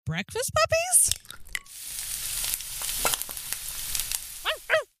Breakfast puppies?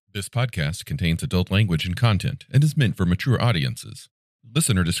 This podcast contains adult language and content and is meant for mature audiences.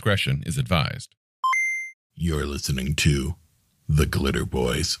 Listener discretion is advised. You're listening to The Glitter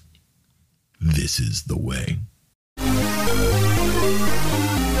Boys. This is the way.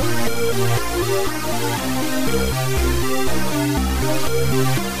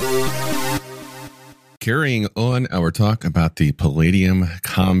 Carrying on our talk about the Palladium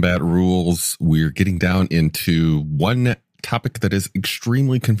combat rules, we're getting down into one topic that is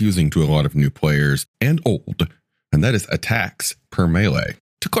extremely confusing to a lot of new players and old, and that is attacks per melee.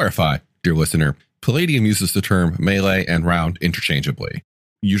 To clarify, dear listener, Palladium uses the term melee and round interchangeably.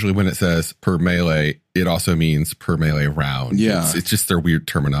 Usually when it says per melee, it also means per melee round. Yeah. It's just their weird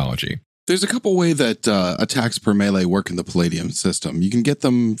terminology. There's a couple ways that attacks per melee work in the Palladium system. You can get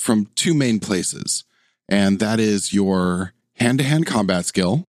them from two main places, and that is your hand-to-hand combat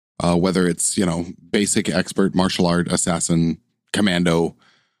skill, whether it's, basic, expert, martial art, assassin, commando,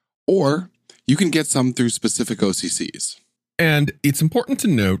 or you can get some through specific OCCs. And it's important to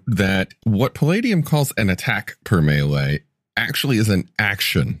note that what Palladium calls an attack per melee actually is an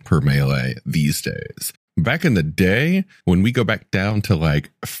action per melee these days. Back in the day, when we go back down to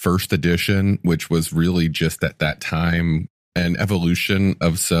like first edition, which was really just at that time an evolution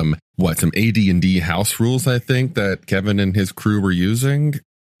of some AD&D house rules, I think, that Kevin and his crew were using,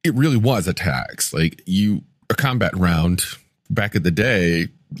 it really was attacks. Like a combat round back in the day,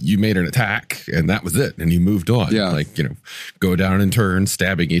 you made an attack and that was it. And you moved on. Yeah. Go down in turn,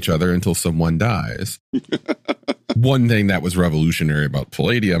 stabbing each other until someone dies. One thing that was revolutionary about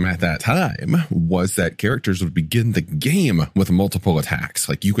Palladium at that time was that characters would begin the game with multiple attacks.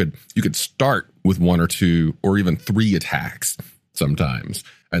 Like you could start with one or two or even three attacks sometimes.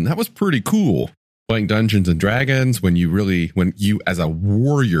 And that was pretty cool. Playing Dungeons and Dragons, when you as a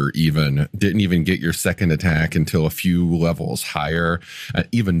warrior even didn't even get your second attack until a few levels higher,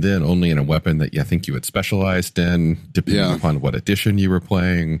 even then only in a weapon that I think you had specialized in, depending upon what edition you were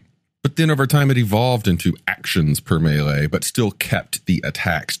playing. But then over time it evolved into actions per melee, but still kept the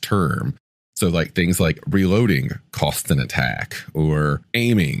attacks term. So like things like reloading costs an attack, or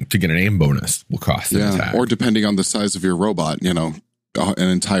aiming to get an aim bonus will cost an attack. Or depending on the size of your robot, an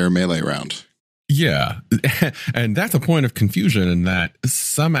entire melee round. Yeah. And that's a point of confusion in that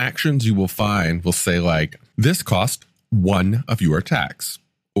some actions you will find will say like, this cost 1 of your attacks,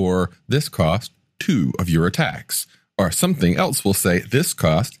 or this cost 2 of your attacks, or something else will say this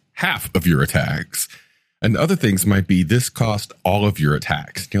cost half of your attacks. And other things might be this cost all of your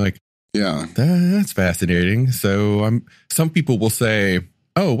attacks. And you're like, yeah, that's fascinating. So some people will say,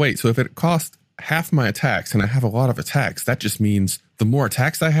 oh, wait, so if it costs half my attacks and I have a lot of attacks, that just means the more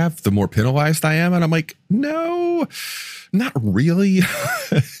attacks I have, the more penalized I am. And I'm like, no, not really.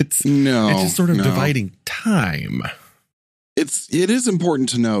 It's just sort of dividing time. It is important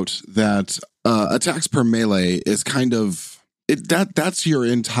to note that attacks per melee is kind of that's your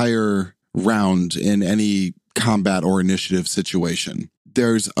entire round in any combat or initiative situation.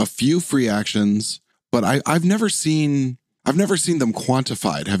 There's a few free actions, but I've never seen them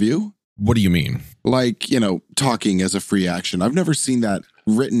quantified. Have you? What do you mean? Like, talking as a free action. I've never seen that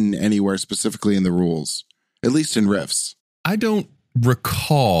written anywhere specifically in the rules, at least in Rifts. I don't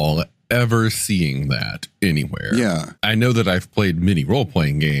recall ever seeing that anywhere. Yeah. I know that I've played many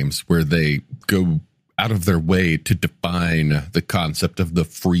role-playing games where they go out of their way to define the concept of the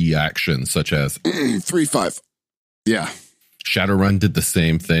free action, such as 3-5. Yeah. Shadowrun did the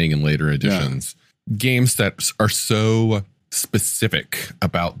same thing in later editions. Yeah. Games that are so specific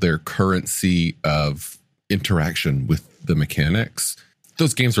about their currency of interaction with the mechanics.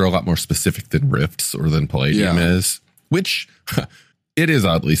 Those games are a lot more specific than Rifts or than Palladium is, which it is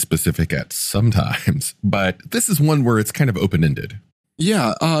oddly specific at sometimes, but this is one where it's kind of open-ended.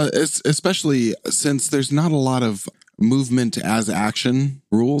 Yeah, especially since there's not a lot of movement as action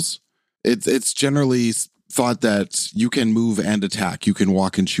rules. It's generally thought that you can move and attack. You can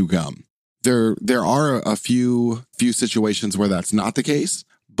walk and chew gum. There are a few situations where that's not the case,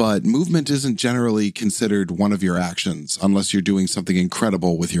 but movement isn't generally considered one of your actions unless you're doing something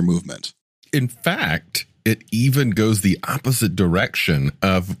incredible with your movement. In fact, it even goes the opposite direction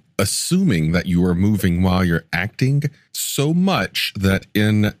of assuming that you are moving while you're acting, so much that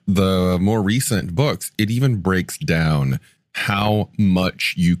in the more recent books, it even breaks down how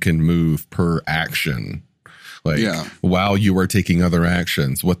much you can move per action. While you are taking other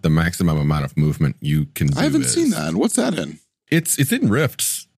actions, what the maximum amount of movement you can do. I haven't seen that. What's that in? It's in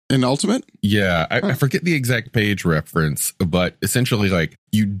Rifts. In Ultimate? Yeah, I forget the exact page reference, but essentially, like,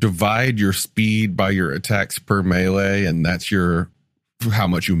 you divide your speed by your attacks per melee, and that's your how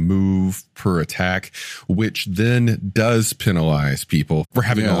much you move per attack, which then does penalize people for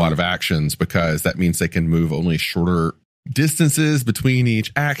having a lot of actions, because that means they can move only shorter distances between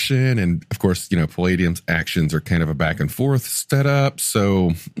each action. And of course, Palladium's actions are kind of a back and forth setup.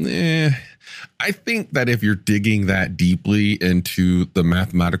 So I think that if you're digging that deeply into the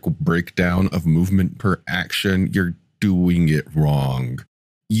mathematical breakdown of movement per action, you're doing it wrong.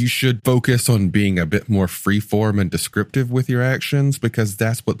 You should focus on being a bit more freeform and descriptive with your actions, because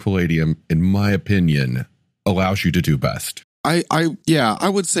that's what Palladium, in my opinion, allows you to do best. I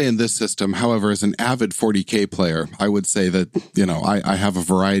would say in this system, however, as an avid 40K player, I would say that, I have a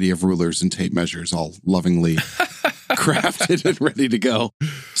variety of rulers and tape measures all lovingly crafted and ready to go.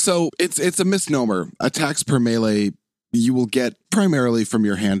 So it's a misnomer. Attacks per melee you will get primarily from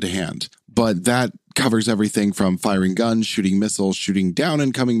your hand to hand, but that covers everything from firing guns, shooting missiles, shooting down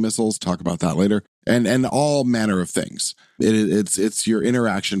incoming missiles, talk about that later, and all manner of things. It's your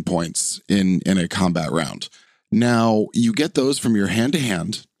interaction points in a combat round. Now, you get those from your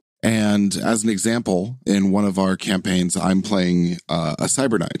hand-to-hand, and as an example, in one of our campaigns, I'm playing a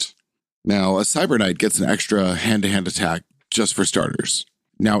Cyber Knight. Now, a Cyber Knight gets an extra hand-to-hand attack just for starters.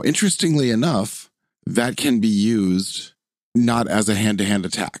 Now, interestingly enough, that can be used not as a hand-to-hand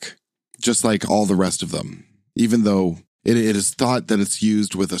attack, just like all the rest of them, even though it is thought that it's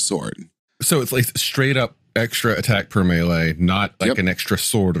used with a sword. So it's like straight up extra attack per melee, not like an extra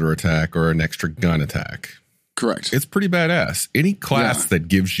sword or attack or an extra gun attack. Correct. It's pretty badass. Any class that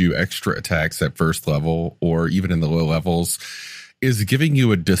gives you extra attacks at first level or even in the low levels is giving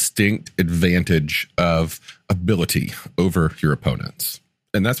you a distinct advantage of ability over your opponents.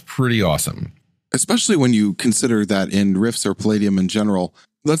 And that's pretty awesome. Especially when you consider that in Rifts or Palladium in general,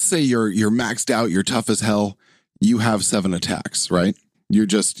 let's say you're maxed out, you're tough as hell, you have 7 attacks, right? You're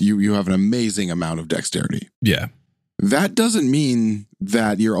just, you have an amazing amount of dexterity. Yeah. That doesn't mean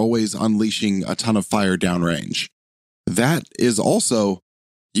that you're always unleashing a ton of fire downrange. That is also,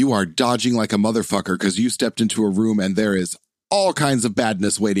 you are dodging like a motherfucker because you stepped into a room and there is all kinds of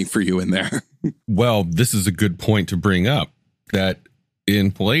badness waiting for you in there. Well, this is a good point to bring up, that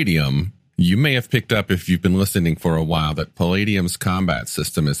in Palladium, you may have picked up, if you've been listening for a while, that Palladium's combat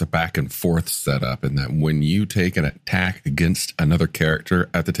system is a back and forth setup, and that when you take an attack against another character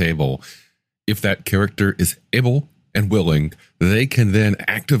at the table, if that character is able and willing, they can then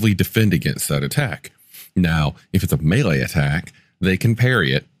actively defend against that attack. Now, if it's a melee attack, they can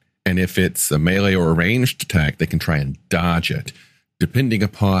parry it. And if it's a melee or a ranged attack, they can try and dodge it. Depending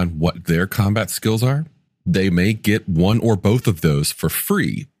upon what their combat skills are, they may get one or both of those for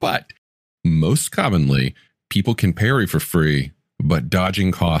free. But most commonly, people can parry for free, but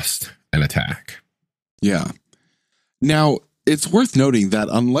dodging costs an attack. Yeah. Now, it's worth noting that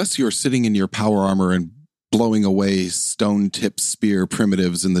unless you're sitting in your power armor and blowing away stone-tipped spear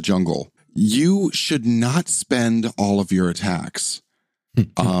primitives in the jungle, you should not spend all of your attacks.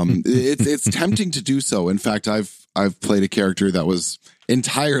 It's tempting to do so. In fact, I've played a character that was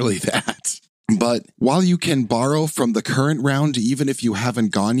entirely that. But while you can borrow from the current round, even if you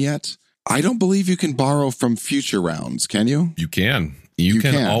haven't gone yet, I don't believe you can borrow from future rounds. Can you? You can. You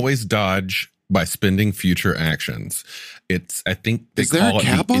can always dodge by spending future actions. I think they call it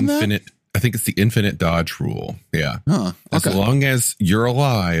the infinite. I think it's the infinite dodge rule. Yeah. Huh, okay. As long as you're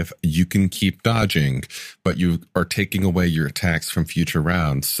alive, you can keep dodging, but you are taking away your attacks from future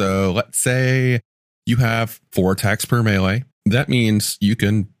rounds. So let's say you have 4 attacks per melee. That means you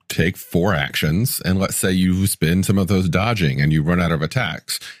can take 4 actions. And let's say you spend some of those dodging and you run out of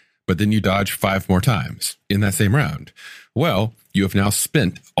attacks, but then you dodge 5 more times in that same round. Well, you have now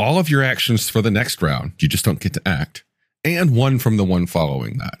spent all of your actions for the next round. You just don't get to act, and one from the one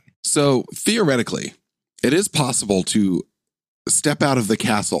following that. So theoretically, it is possible to step out of the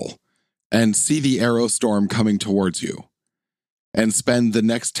castle and see the arrow storm coming towards you and spend the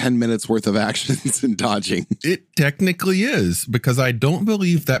next 10 minutes worth of actions in dodging. It technically is, because I don't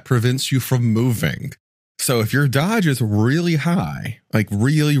believe that prevents you from moving. So if your dodge is really high, like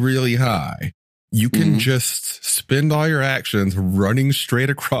really, really high, you can just spend all your actions running straight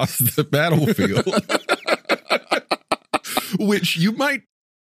across the battlefield, which you might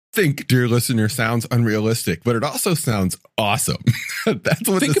think, dear listener, sounds unrealistic, but it also sounds awesome. That's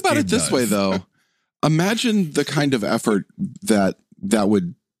what Think about it this way, though. Imagine the kind of effort that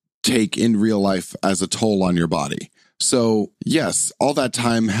would take in real life as a toll on your body. So, yes, all that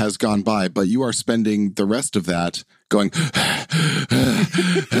time has gone by, but you are spending the rest of that going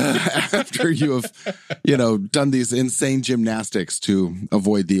after you have, done these insane gymnastics to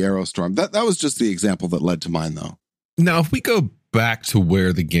avoid the arrow storm. That was just the example that led to mine, though. Now, if we go back to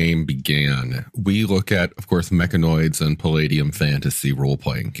where the game began, we look at, of course, Mechanoids and Palladium Fantasy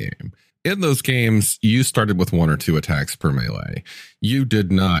role-playing game. In those games, you started with 1 or 2 attacks per melee. You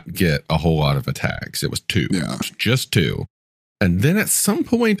did not get a whole lot of attacks. It was 2. Yeah. Just 2. And then at some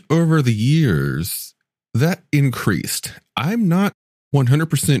point over the years, that increased. I'm not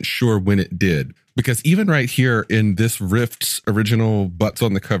 100% sure when it did, because even right here in this Rift's original Butts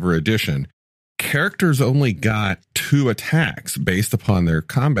on the Cover edition, characters only got 2 attacks based upon their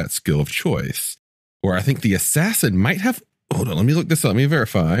combat skill of choice. Or I think the assassin might have... Hold on, let me look this up. Let me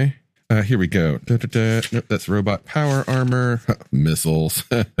verify. Here we go. Nope, that's robot power armor. Missiles.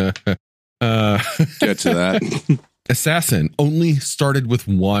 Get to that. Assassin only started with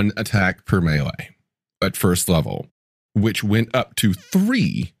 1 attack per melee at first level, which went up to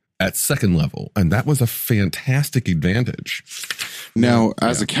 3 at second level. And that was a fantastic advantage. Now,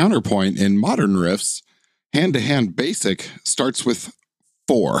 as a counterpoint, in modern Rifts, hand-to-hand basic starts with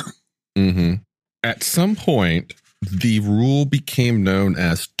 4. Mm-hmm. At some point, the rule became known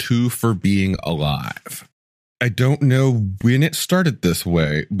as 2 for being alive. I don't know when it started this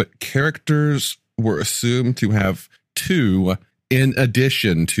way, but characters were assumed to have 2 in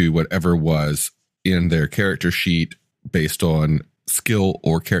addition to whatever was in their character sheet based on skill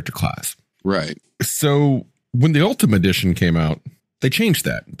or character class. Right. So when the Ultimate Edition came out, they changed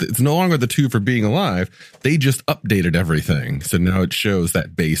that. It's no longer the 2 for being alive. They just updated everything. So now it shows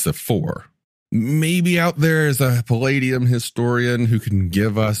that base of 4. Maybe out there is a Palladium historian who can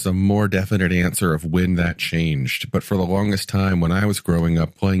give us a more definite answer of when that changed. But for the longest time, when I was growing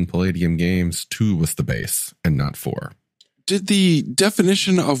up playing Palladium games, 2 was the base and not 4. Did the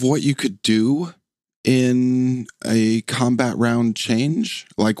definition of what you could do in a combat round change?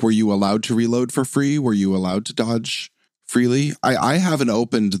 Like, were you allowed to reload for free? Were you allowed to dodge freely? I haven't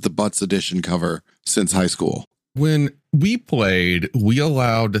opened the Butts edition cover since high school. When we played, we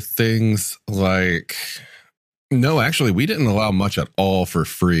allowed things like... No, actually, we didn't allow much at all for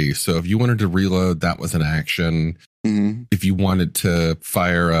free. So if you wanted to reload, that was an action. Mm-hmm. If you wanted to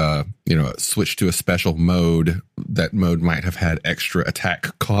fire switch to a special mode, that mode might have had extra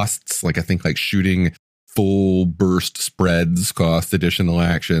attack costs. Like I think like shooting full burst spreads cost additional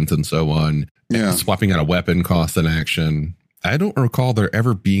actions and so on. Yeah. Swapping out a weapon cost an action. I don't recall there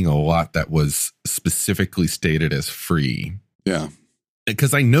ever being a lot that was specifically stated as free. Yeah.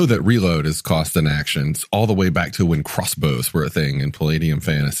 Because I know that reload is cost an actions all the way back to when crossbows were a thing in Palladium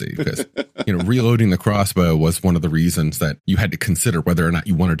Fantasy. Because, reloading the crossbow was one of the reasons that you had to consider whether or not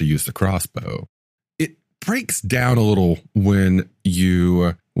you wanted to use the crossbow. It breaks down a little when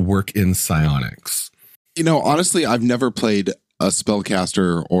you work in psionics. Honestly, I've never played a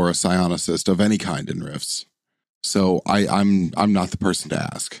spellcaster or a psionicist of any kind in Rifts. So I'm not the person to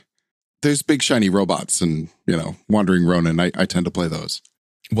ask. There's big shiny robots and, Wandering Ronin. I tend to play those.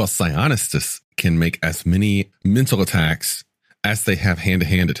 Well, psionicists can make as many mental attacks as they have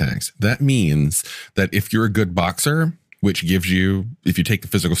hand-to-hand attacks. That means that if you're a good boxer, which gives you, if you take the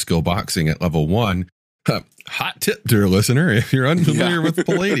physical skill boxing at level 1, hot tip, dear listener, if you're unfamiliar with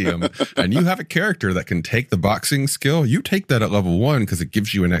Palladium and you have a character that can take the boxing skill, you take that at level 1 because it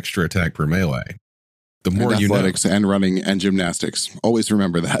gives you an extra attack per melee. The more and you know. Athletics and running and gymnastics. Always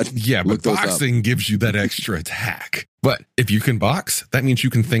remember that. Yeah, but boxing gives you that extra attack. But if you can box, that means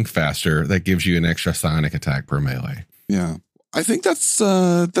you can think faster. That gives you an extra psionic attack per melee. Yeah. I think that's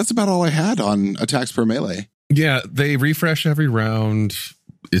about all I had on attacks per melee. Yeah, they refresh every round.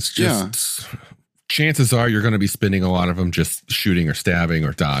 It's just chances are you're going to be spending a lot of them just shooting or stabbing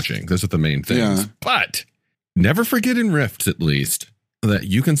or dodging. Those are the main things. Yeah. But never forget in Rifts, at least, that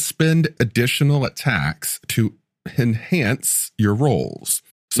you can spend additional attacks to enhance your rolls.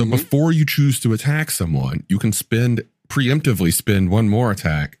 So before you choose to attack someone, you can preemptively spend one more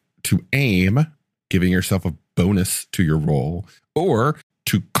attack to aim, giving yourself a bonus to your roll, or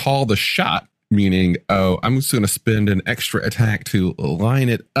to call the shot, meaning, I'm just going to spend an extra attack to line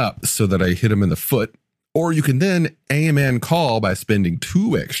it up so that I hit him in the foot. Or you can then aim and call by spending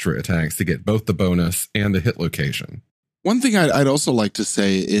 2 extra attacks to get both the bonus and the hit location. One thing I'd also like to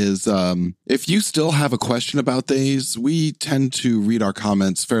say is if you still have a question about these, we tend to read our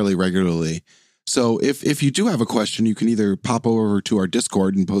comments fairly regularly. So if you do have a question, you can either pop over to our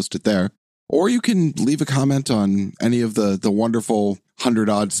Discord and post it there, or you can leave a comment on any of the wonderful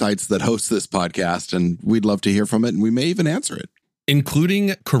 100-odd sites that host this podcast, and we'd love to hear from it, and we may even answer it.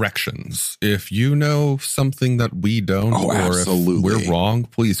 Including corrections. If you know something that we don't, or absolutely. If we're wrong,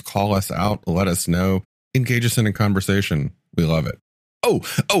 please call us out, let us know. Engage us in a conversation. We love it. Oh,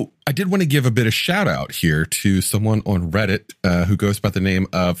 I did want to give a bit of shout out here to someone on Reddit who goes by the name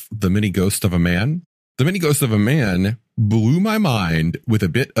of The Mini Ghost of a Man. The Mini Ghost of a Man blew my mind with a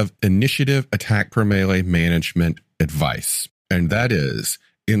bit of initiative attack per melee management advice. And that is,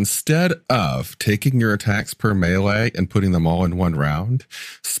 instead of taking your attacks per melee and putting them all in one round,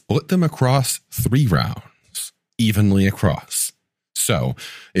 split them across 3 rounds, evenly across. So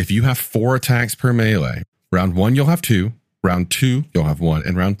if you have 4 attacks per melee, round 1, you'll have 2, round 2, you'll have 1,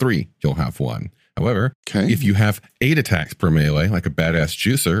 and round 3, you'll have 1. However, if you have 8 attacks per melee, like a badass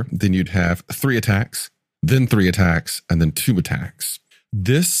juicer, then you'd have 3 attacks, then 3 attacks, and then 2 attacks.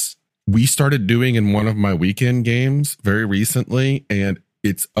 This we started doing in one of my weekend games very recently, and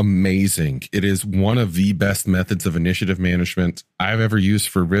it's amazing. It is one of the best methods of initiative management I've ever used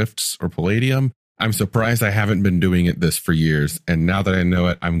for Rifts or Palladium. I'm surprised I haven't been doing it this for years, and now that I know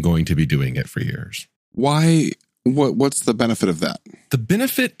it, I'm going to be doing it for years. Why? What's the benefit of that? The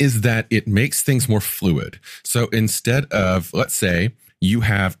benefit is that it makes things more fluid. So instead of, let's say, you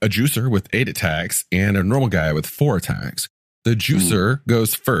have a juicer with 8 attacks and a normal guy with 4 attacks, the juicer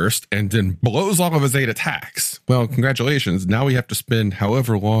goes first and then blows all of his 8 attacks. Well, congratulations. Now we have to spend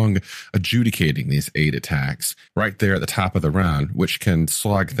however long adjudicating these 8 attacks right there at the top of the round, which can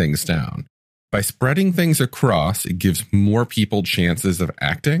slog things down. By spreading things across, it gives more people chances of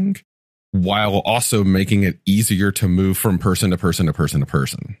acting, while also making it easier to move from person to person to person to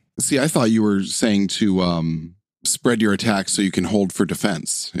person. See, I thought you were saying to spread your attacks so you can hold for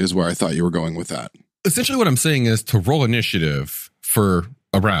defense, is where I thought you were going with that. Essentially what I'm saying is to roll initiative for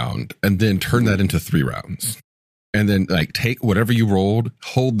a round and then turn that into 3 rounds. And then like take whatever you rolled,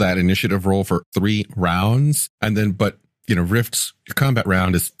 hold that initiative roll for 3 rounds. And then, but Rift's your combat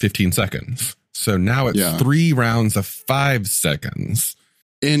round is 15 seconds. So now it's 3 rounds of 5 seconds.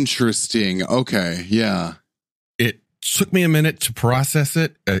 Interesting. Okay. Yeah. It took me a minute to process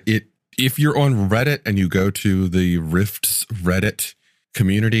it. If you're on Reddit and you go to the Rifts Reddit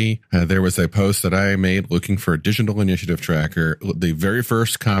community, there was a post that I made looking for a digital initiative tracker. The very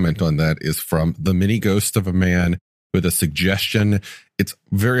first comment on that is from the Mini Ghost of a Man with a suggestion. It's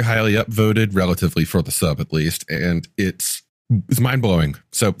very highly upvoted, relatively for the sub at least, and it's mind blowing.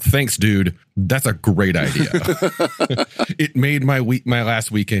 So thanks, dude. That's a great idea. It made my last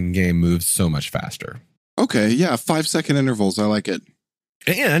weekend game move so much faster. Okay, yeah, 5-second intervals. I like it.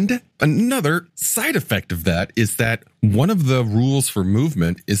 And another side effect of that is that one of the rules for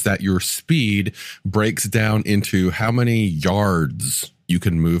movement is that your speed breaks down into how many yards you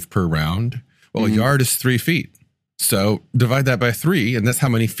can move per round. Well, a yard is 3 feet. So divide that by 3, and that's how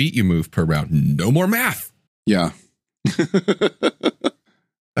many feet you move per round. No more math. Yeah.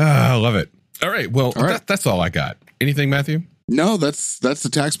 I love it. All right. Well, that's all I got. Anything, Matthew? No, that's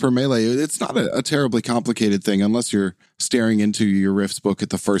attacks per melee. It's not a terribly complicated thing unless you're staring into your Rifts book at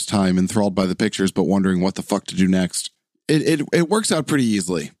the first time, enthralled by the pictures, but wondering what the fuck to do next. It works out pretty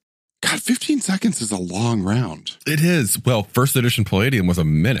easily. God, 15 seconds is a long round. It is. Well, first edition Palladium was a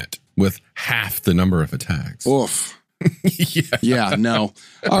minute with half the number of attacks. Oof. Yeah, no.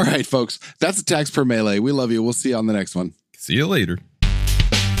 All right, folks. That's attacks per melee. We love you. We'll see you on the next one. See you later.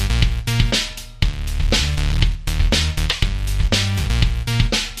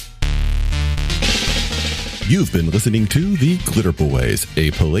 You've been listening to The Glitter Boys,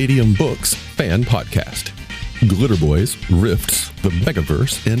 a Palladium Books fan podcast. Glitter Boys, Rifts, the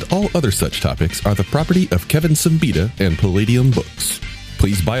Megaverse, and all other such topics are the property of Kevin Simbita and Palladium Books.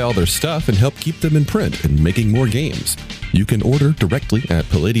 Please buy all their stuff and help keep them in print and making more games. You can order directly at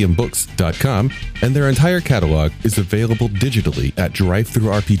palladiumbooks.com, and their entire catalog is available digitally at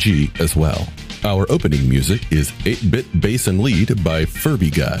DriveThruRPG as well. Our opening music is 8-Bit Bass and Lead by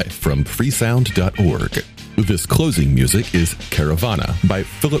Furby Guy from freesound.org. This closing music is Caravana by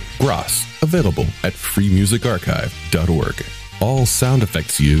Philip Gross, available at freemusicarchive.org. All sound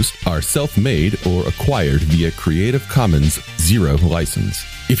effects used are self-made or acquired via Creative Commons 0 license.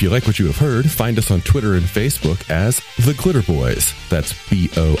 If you like what you have heard, find us on Twitter and Facebook as The Glitter Boys. That's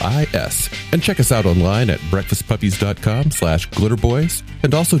BOIS. And check us out online at breakfastpuppies.com/glitterboys.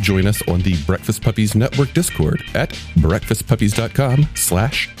 And also join us on the Breakfast Puppies Network Discord at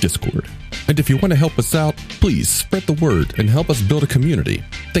breakfastpuppies.com/discord. And if you want to help us out, please spread the word and help us build a community.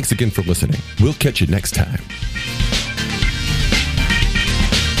 Thanks again for listening. We'll catch you next time.